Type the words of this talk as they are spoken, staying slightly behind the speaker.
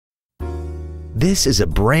This is a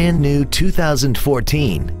brand new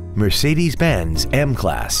 2014 Mercedes-Benz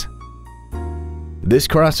M-Class. This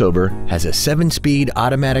crossover has a 7-speed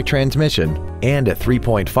automatic transmission and a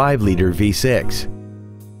 3.5-liter V6.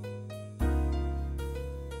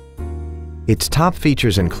 Its top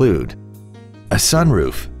features include a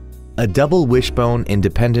sunroof, a double wishbone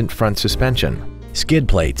independent front suspension, skid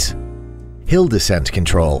plates, hill descent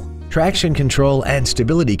control, traction control and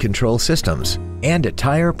stability control systems, and a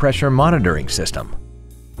tire pressure monitoring system.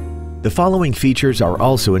 The following features are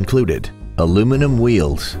also included: aluminum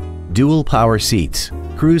wheels, dual power seats,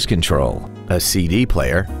 cruise control, a CD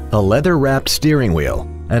player, a leather-wrapped steering wheel,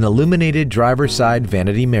 an illuminated driver's side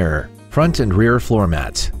vanity mirror, front and rear floor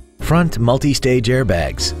mats, front multi-stage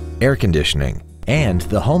airbags, air conditioning, and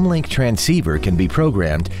the HomeLink transceiver can be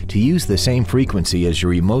programmed to use the same frequency as your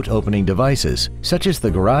remote opening devices, such as the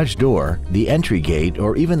garage door, the entry gate,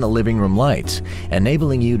 or even the living room lights,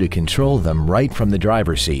 enabling you to control them right from the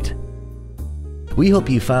driver's seat. We hope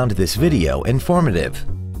you found this video informative.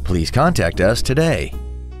 Please contact us today.